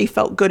 They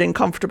felt good and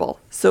comfortable.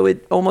 So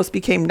it almost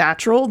became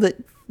natural that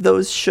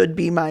those should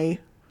be my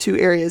 2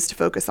 areas to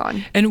focus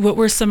on. And what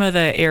were some of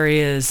the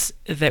areas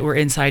that were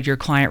inside your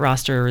client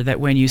roster that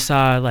when you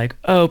saw, like,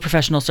 oh,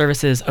 professional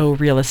services, oh,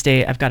 real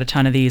estate, I've got a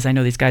ton of these, I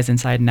know these guys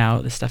inside and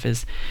out, this stuff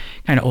is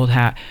kind of old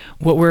hat.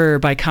 What were,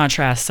 by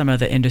contrast, some of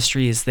the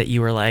industries that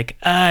you were like,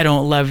 I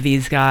don't love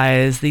these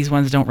guys, these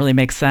ones don't really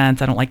make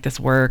sense, I don't like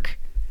this work?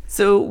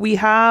 So we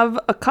have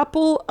a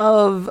couple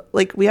of,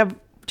 we have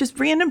just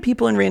random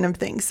people and random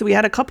things. So we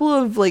had a couple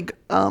of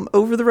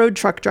over the road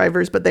truck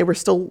drivers, but they were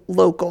still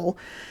local.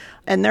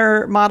 And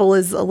their model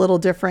is a little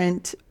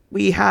different.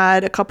 We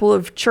had a couple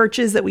of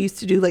churches that we used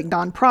to do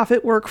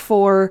nonprofit work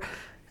for.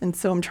 And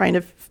so I'm trying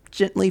to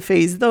gently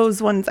phase those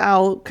ones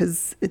out,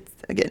 because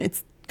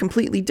it's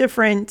completely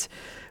different.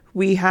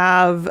 We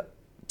have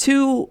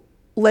 2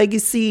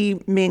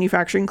 legacy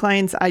manufacturing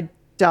clients. I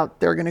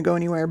doubt they're going to go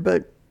anywhere,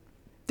 but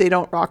they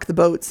don't rock the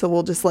boat, so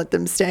we'll just let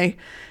them stay.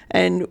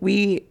 And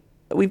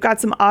we've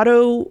got some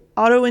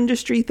auto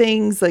industry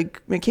things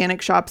like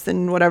mechanic shops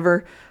and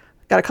whatever.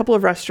 Got a couple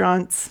of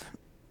restaurants.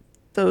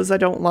 Those I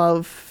don't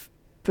love,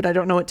 but I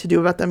don't know what to do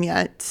about them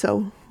yet,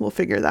 so we'll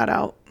figure that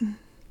out.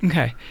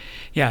 Okay.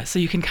 Yeah, so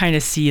you can kind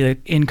of see that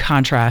in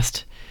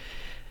contrast,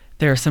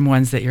 there are some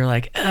ones that you're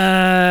like,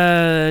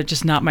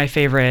 just not my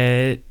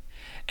favorite.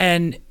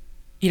 And,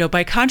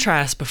 by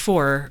contrast,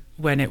 before,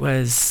 when it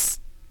was,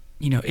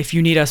 if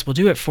you need us, we'll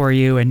do it for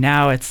you. And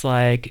now it's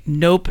like,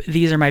 nope,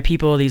 these are my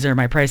people. These are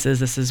my prices.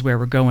 This is where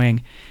we're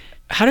going.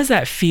 How does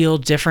that feel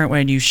different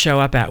when you show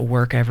up at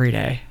work every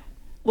day?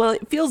 Well,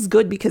 it feels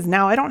good because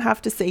now I don't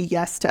have to say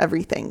yes to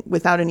everything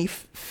without any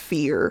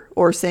fear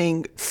or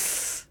saying,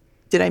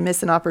 did I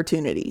miss an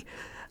opportunity?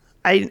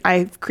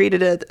 I've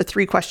created a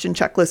 3-question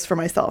checklist for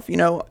myself.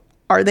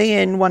 Are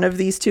they in one of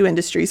these 2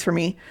 industries for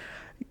me?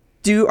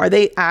 Are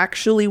they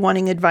actually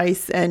wanting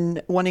advice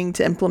and wanting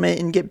to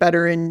implement and get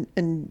better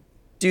and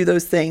do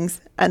those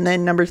things? And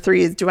then number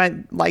 3 is, do I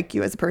like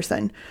you as a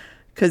person?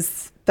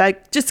 Because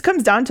that just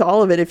comes down to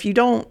all of it. If you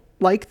don't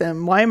like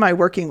them, why am I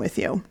working with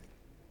you?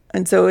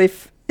 And so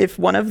if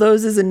one of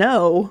those is a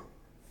no,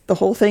 the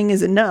whole thing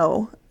is a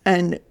no,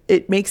 and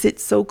it makes it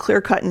so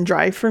clear cut and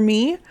dry for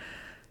me,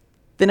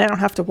 then I don't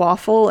have to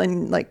waffle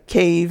and like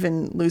cave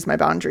and lose my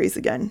boundaries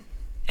again.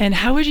 And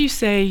how would you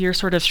say your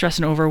sort of stress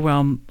and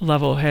overwhelm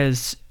level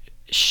has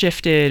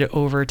shifted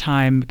over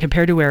time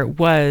compared to where it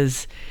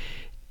was?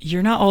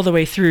 You're not all the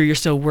way through, you're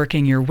still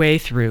working your way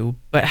through,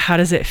 but how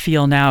does it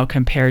feel now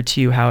compared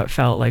to how it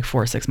felt like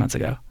 4 or 6 months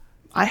ago?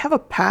 I have a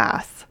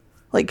path.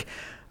 Like,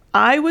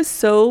 I was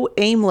so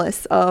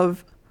aimless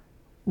of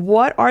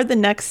what are the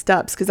next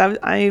steps? Because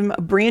I'm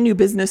a brand new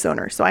business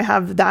owner. So I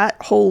have that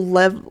whole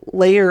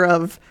layer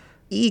of,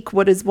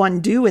 what does one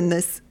do in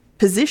this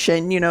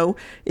position?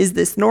 Is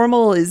this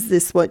normal? Is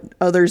this what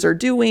others are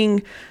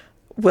doing?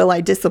 Will I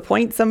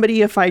disappoint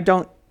somebody if I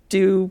don't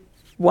do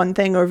one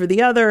thing over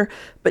the other?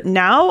 But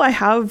now I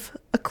have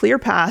a clear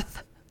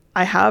path.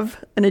 I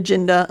have an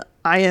agenda.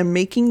 I am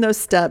making those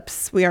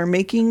steps. We are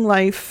making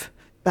life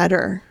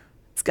better.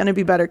 It's going to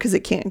be better because it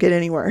can't get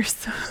any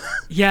worse.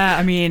 Yeah,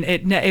 I mean,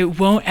 it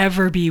won't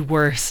ever be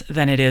worse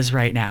than it is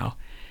right now,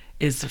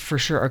 is for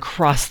sure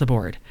across the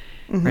board,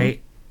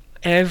 right?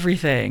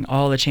 Everything,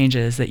 all the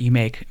changes that you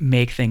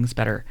make things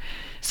better.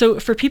 So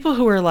for people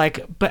who are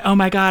like, but oh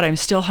my God, I'm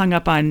still hung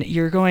up on,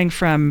 you're going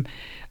from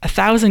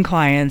 1,000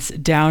 clients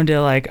down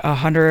to like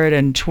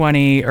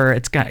 120, or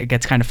it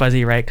gets kind of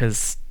fuzzy, right?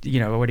 Because,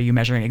 what are you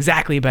measuring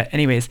exactly? But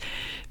anyways,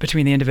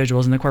 between the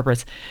individuals and the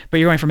corporates, but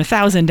you're going from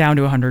 1,000 down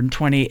to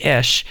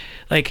 120-ish.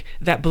 Like,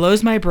 that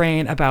blows my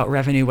brain about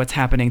revenue. What's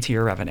happening to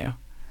your revenue?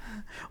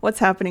 What's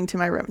happening to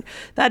my revenue?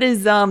 That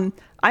is,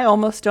 I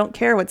almost don't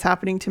care what's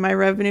happening to my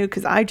revenue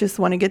because I just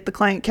want to get the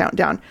client count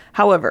down.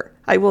 However,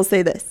 I will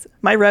say this,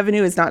 my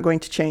revenue is not going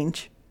to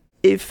change.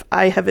 If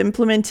I have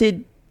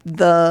implemented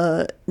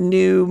the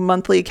new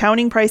monthly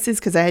accounting prices,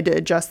 because I had to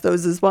adjust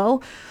those as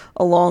well,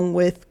 along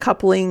with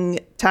coupling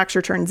tax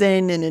returns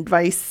in and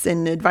advice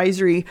and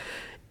advisory,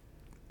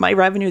 my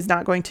revenue is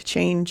not going to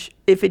change.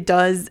 If it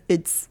does,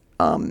 it's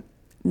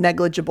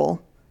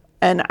negligible.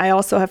 And I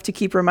also have to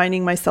keep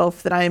reminding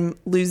myself that I'm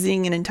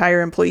losing an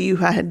entire employee who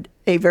had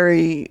a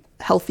very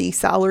healthy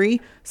salary,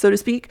 so to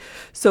speak.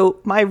 So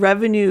my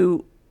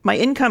revenue, my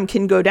income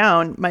can go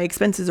down. My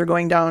expenses are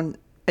going down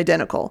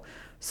identical.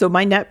 So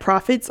my net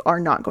profits are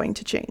not going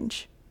to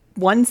change.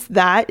 Once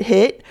that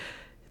hit,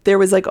 there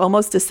was like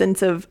almost a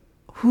sense of,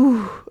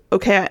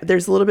 okay,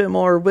 there's a little bit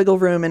more wiggle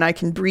room and I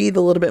can breathe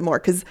a little bit more.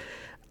 Because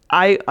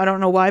I don't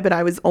know why, but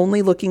I was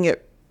only looking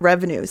at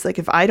revenues. Like,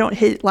 if I don't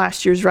hit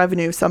last year's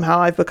revenue,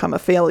 somehow I've become a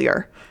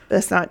failure.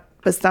 That's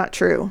not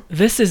true.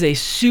 This is a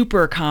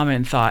super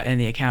common thought in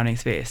the accounting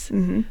space.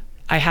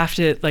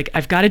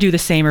 I've got to do the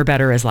same or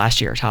better as last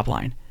year, top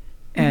line.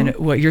 And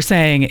what you're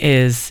saying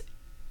is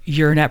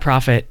your net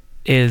profit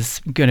is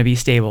going to be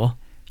stable.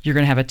 You're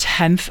going to have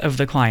 1/10 of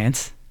the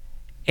clients.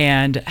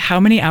 And how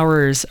many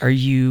hours are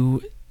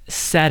you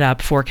set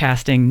up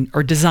forecasting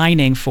or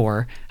designing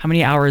for? How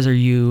many hours are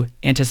you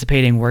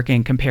anticipating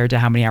working compared to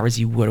how many hours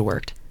you would have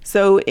worked?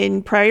 So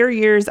in prior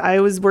years, I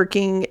was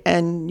working,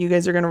 and you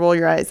guys are going to roll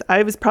your eyes,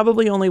 I was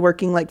probably only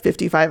working like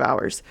 55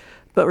 hours.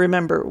 But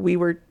remember, we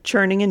were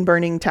churning and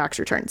burning tax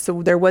returns.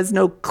 So there was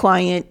no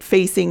client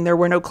facing, there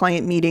were no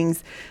client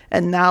meetings,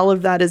 and all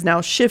of that is now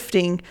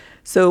shifting.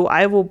 So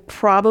I will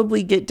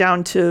probably get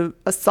down to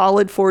a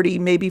solid 40,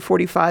 maybe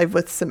 45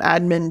 with some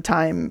admin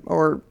time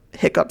or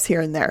hiccups here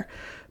and there.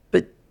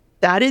 But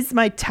that is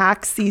my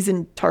tax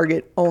season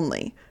target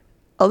only.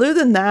 Other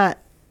than that,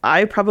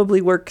 I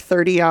probably work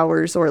 30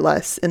 hours or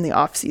less in the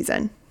off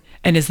season.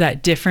 And is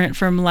that different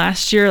from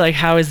last year? Like,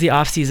 how is the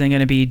off season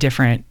going to be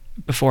different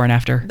before and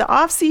after? The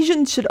off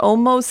season should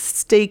almost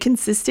stay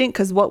consistent,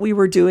 because what we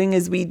were doing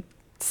is we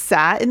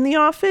sat in the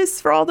office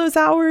for all those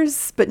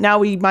hours, but now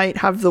we might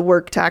have the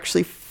work to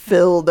actually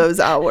fill those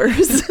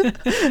hours.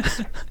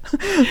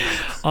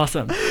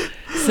 Awesome.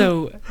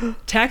 So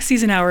tax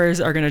season hours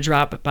are going to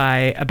drop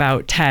by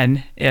about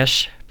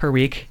 10-ish per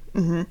week.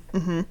 And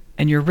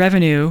your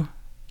revenue,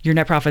 your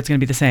net profit is going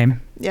to be the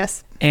same.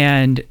 Yes.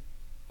 And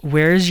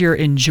where's your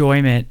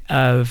enjoyment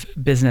of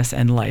business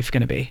and life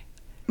going to be?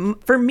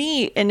 For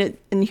me, and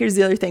here's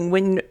the other thing,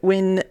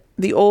 when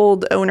the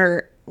old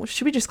owner,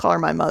 should we just call her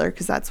my mother?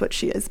 Because that's what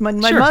she is. My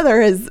Sure.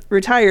 mother has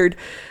retired.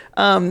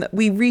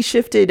 We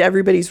reshifted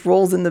everybody's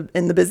roles in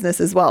the business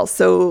as well.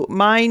 So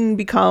mine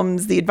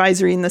becomes the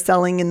advisory and the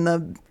selling and the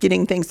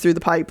getting things through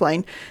the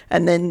pipeline.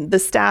 And then the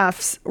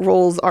staff's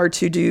roles are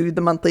to do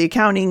the monthly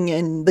accounting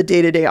and the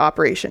day-to-day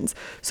operations.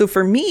 So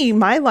for me,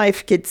 my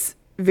life gets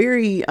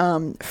very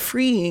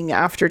freeing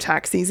after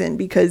tax season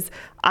because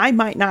I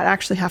might not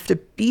actually have to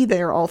be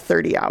there all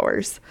 30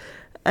 hours.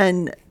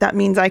 And that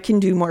means I can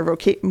do more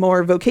vacations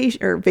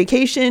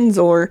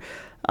or,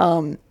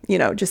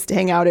 just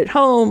hang out at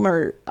home,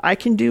 or I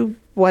can do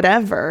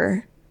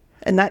whatever.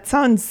 And that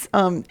sounds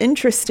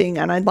interesting.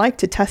 And I'd like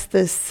to test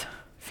this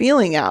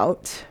feeling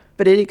out,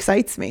 but it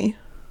excites me.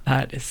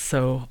 That is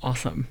so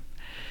awesome.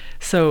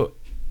 So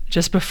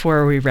just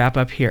before we wrap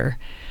up here,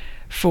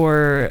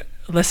 for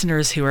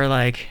listeners who are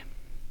like,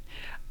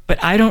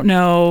 but I don't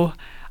know.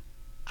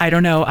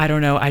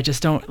 I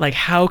just don't, like,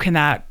 how can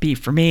that be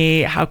for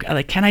me?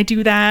 Can I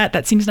do that?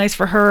 That seems nice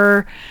for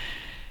her.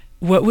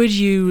 What would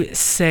you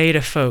say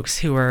to folks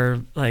who are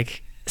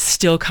like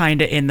still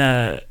kind of in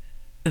the,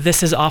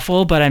 this is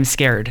awful, but I'm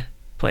scared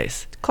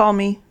place? Call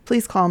me.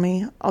 Please call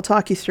me. I'll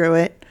talk you through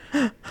it.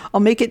 I'll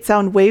make it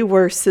sound way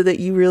worse so that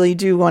you really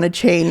do want to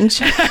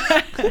change.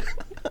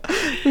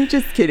 I'm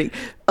just kidding.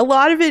 A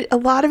lot of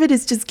it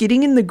is just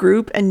getting in the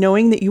group and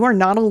knowing that you are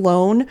not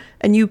alone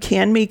and you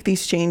can make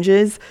these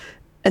changes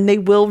and they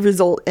will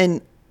result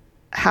in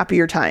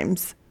happier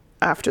times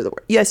after the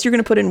work. Yes, you're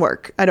going to put in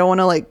work. I don't want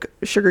to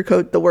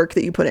sugarcoat the work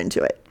that you put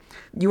into it.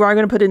 You are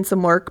going to put in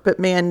some work, but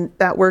man,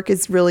 that work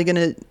is really going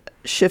to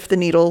shift the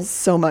needle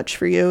so much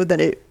for you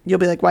that you'll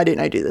be like, why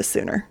didn't I do this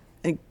sooner?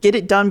 And get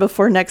it done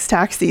before next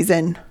tax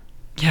season.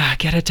 Yeah,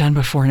 get it done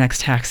before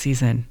next tax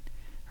season,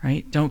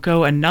 right? Don't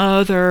go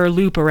another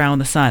loop around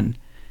the sun,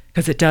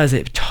 because it does.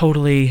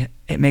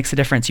 It makes a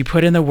difference. You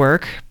put in the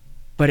work,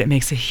 but it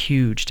makes a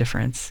huge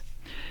difference.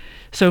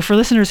 So for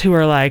listeners who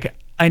are like,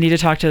 I need to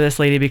talk to this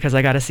lady because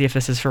I got to see if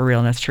this is for real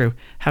and it's true,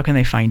 how can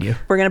they find you?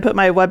 We're going to put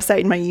my website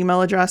and my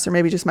email address, or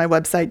maybe just my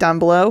website down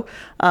below.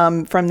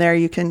 From there,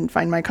 you can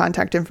find my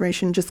contact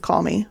information. Just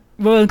call me.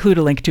 We'll include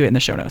a link to it in the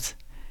show notes.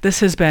 This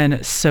has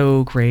been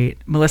so great.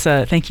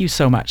 Melissa, thank you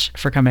so much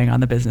for coming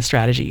on the Business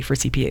Strategy for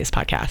CPAs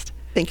podcast.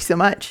 Thank you so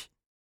much.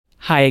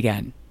 Hi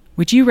again.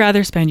 Would you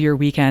rather spend your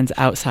weekends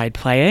outside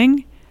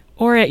playing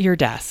or at your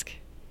desk?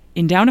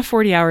 In Down to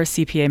 40 Hours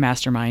CPA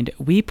Mastermind,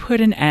 we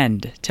put an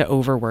end to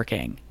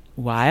overworking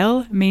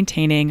while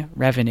maintaining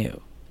revenue.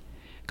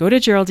 Go to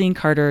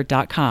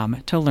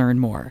GeraldineCarter.com to learn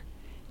more.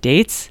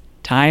 Dates,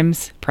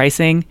 times,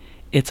 pricing,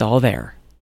 it's all there.